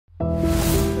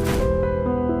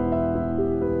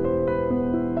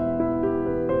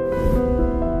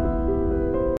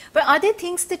But are there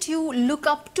things that you look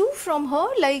up to from her?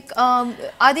 Like,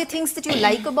 are there things that you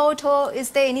like about her? Is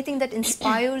there anything that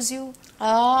inspires you?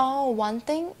 One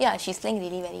thing, yeah, she's playing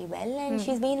really very well, and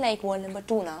she's been like world number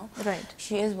 2 now. Right.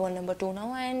 She is world number 2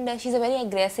 now, and she's a very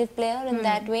aggressive player in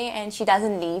that way, and she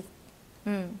doesn't leave.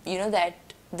 You know that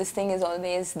this thing is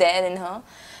always there in her,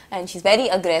 and she's very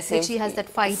aggressive. Like she has that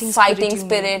fighting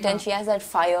spirit, and she has that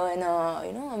fire in her,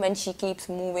 you know, when she keeps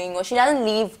moving, or she doesn't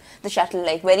leave the shuttle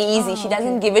like very easy. She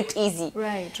doesn't give it easy.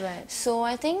 Right, right. So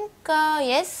I think,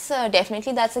 yes,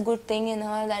 definitely that's a good thing in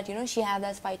her, that, you know, she has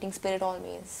that fighting spirit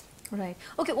always. Right.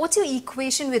 Okay, what's your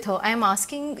equation with her? I am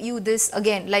asking you this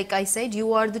again. Like I said,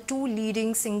 you are the 2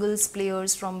 leading singles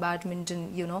players from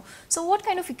badminton, you know. So what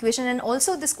kind of equation? And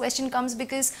also this question comes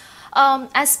because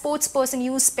as sports person,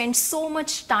 you spend so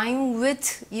much time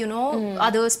with, you know,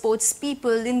 other sports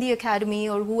people in the academy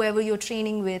or whoever you're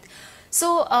training with.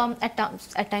 So at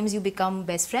times you become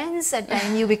best friends, at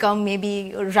times you become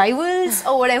maybe rivals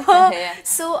or whatever. Yeah.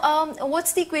 So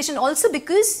what's the equation? Also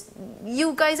because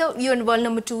you guys are, you're in world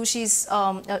number 2, she's,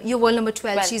 you're world number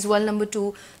 12, she's world number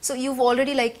 2. So you've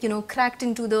already, like, you know, cracked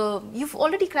into the, you've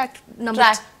already cracked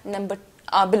number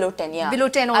below 10, yeah. Below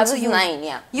 10 also. I was 9,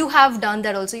 yeah. You have done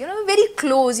that also, you know, very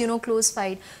close, you know, close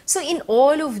fight. So in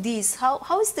all of these,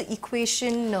 how is the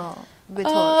equation with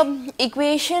her?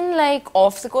 Equation, like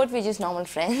off the court, we're just normal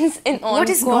friends. What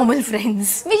is normal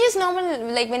friends? We're just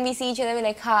normal, like when we see each other, we're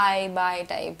like hi, bye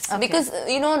types. Okay. Because,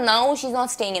 you know, now she's not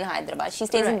staying in Hyderabad, she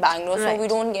stays in Bangalore, so Right.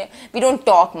 we don't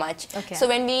talk much. Okay. So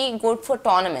when we go for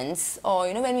tournaments, or,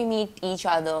 you know, when we meet each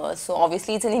other, so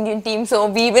obviously it's an Indian team, so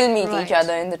we will meet each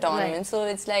other in the tournament. Right. So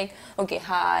it's like, okay,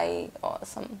 hi, or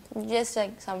just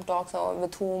like some talks, or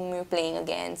with whom you're playing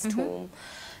against, whom.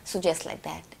 So just like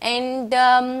that.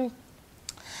 And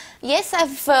yes,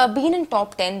 I've been in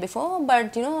top 10 before,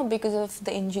 but, you know, because of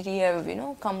the injury, I've, you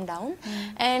know, come down.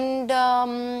 And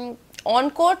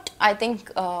on court, I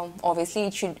think obviously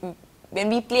it should, when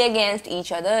we play against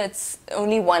each other, it's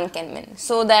only one can win.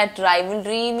 So that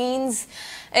rivalry means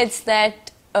it's that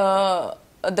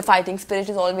the fighting spirit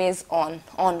is always on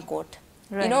court.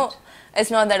 Right. You know,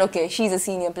 it's not that, okay, she's a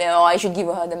senior player, or I should give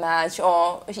her the match,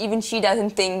 or even she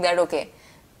doesn't think that, okay.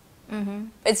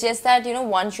 It's just that, you know,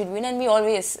 one should win, and we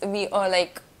will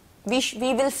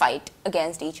fight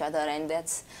against each other, and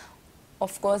that's,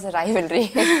 of course, a rivalry.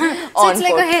 So it's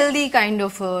like a healthy kind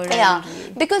of rivalry. Yeah,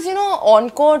 because, you know, on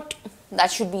court,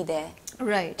 that should be there.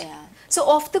 Right. Yeah. So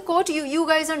off the court, you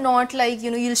guys are not like,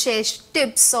 you know, you'll share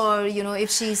tips, or, you know, if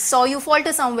she saw you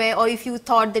falter somewhere, or if you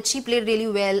thought that she played really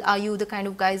well, are you the kind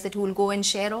of guys that will go and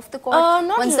share off the court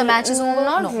once the match is over?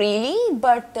 Not really,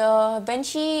 but when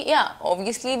she, yeah,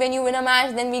 obviously when you win a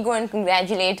match, then we go and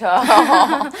congratulate her.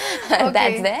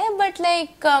 That's there, but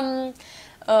like,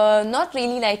 not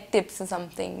really like tips or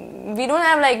something. We don't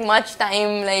have like much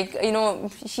time, like, you know,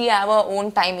 she have her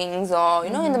own timings, or,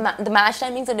 you know, in the match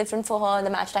timings are different for her, the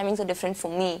match timings are different for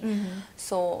me.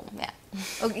 So, yeah.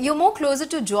 Okay, you're more closer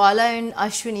to Jwala and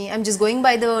Ashwini. I'm just going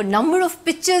by the number of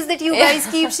pictures that you guys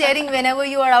keep sharing whenever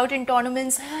you are out in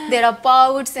tournaments. There are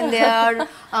pouts, and there are,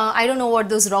 I don't know what,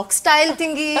 those rock style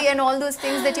thingy and all those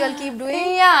things that you all keep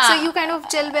doing. Yeah. So you kind of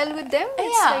gel well with them?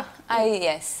 It's Yeah. like,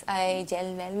 Yes, I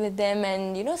gel well with them,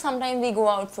 and, you know, sometimes we go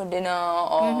out for dinner,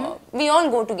 or we all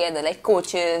go together, like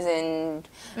coaches and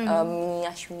me,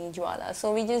 Ashwini, Jwala.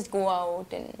 So we just go out,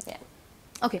 and yeah.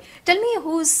 Okay, tell me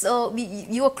who's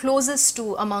you are closest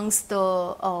to amongst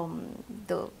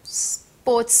the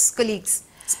sports colleagues,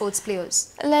 sports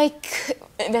players. Like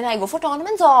when I go for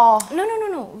tournaments, or No.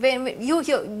 When you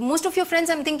hear, most of your friends,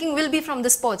 I'm thinking, will be from the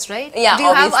sports, right? Yeah, do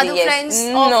you have other yes. friends?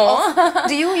 No.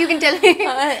 Do you? You can tell me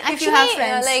if you have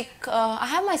friends. I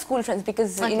have my school friends,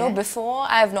 because you know, before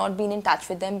I have not been in touch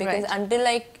with them, because until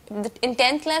like in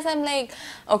 10th class, I'm like,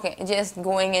 okay, just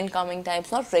going and coming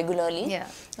types, not regularly. Yeah.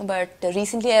 But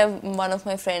recently, I have one of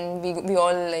my friends. We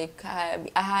all like,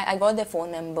 I got their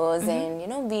phone numbers, and, you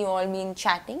know, we all been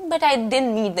chatting, but I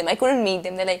didn't meet them. I couldn't meet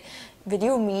them. They're like, will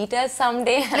you meet us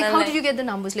someday? Like, how did you get the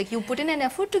numbers? Like, you put in an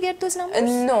effort to get those numbers?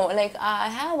 No, like, I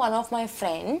have one of my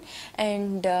friend,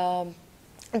 and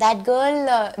that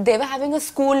girl, they were having a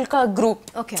school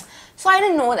group. Okay. So I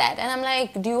didn't know that, and I'm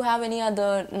like, do you have any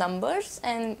other numbers?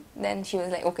 And then she was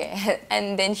like, okay.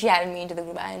 And then she added me into the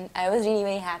group, and I was really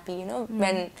very happy, you know,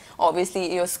 when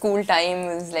obviously your school time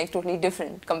is like totally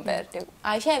different compared to,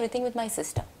 I share everything with my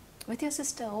sister. With your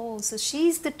sister? Oh, so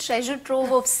she's the treasure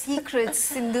trove of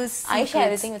secrets, Sindhu's secrets. I share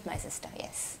everything with my sister,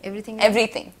 yes. Everything?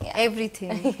 Everything, yeah.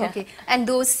 Everything, okay. And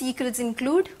those secrets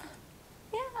include?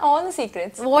 Yeah, All the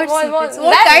secrets. What secrets?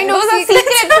 What kind of those secrets?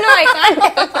 Are secrets? No, I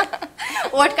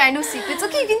can't. What kind of secrets?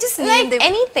 Okay, you can just name Like them.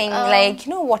 anything, like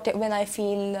you know, what when I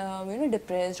feel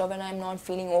depressed, or when I'm not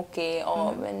feeling okay,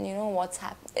 or when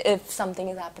if something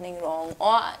is happening wrong,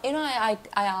 or I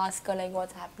ask her like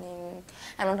what's happening,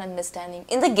 I'm not understanding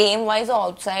in the game wise or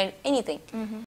outside, anything.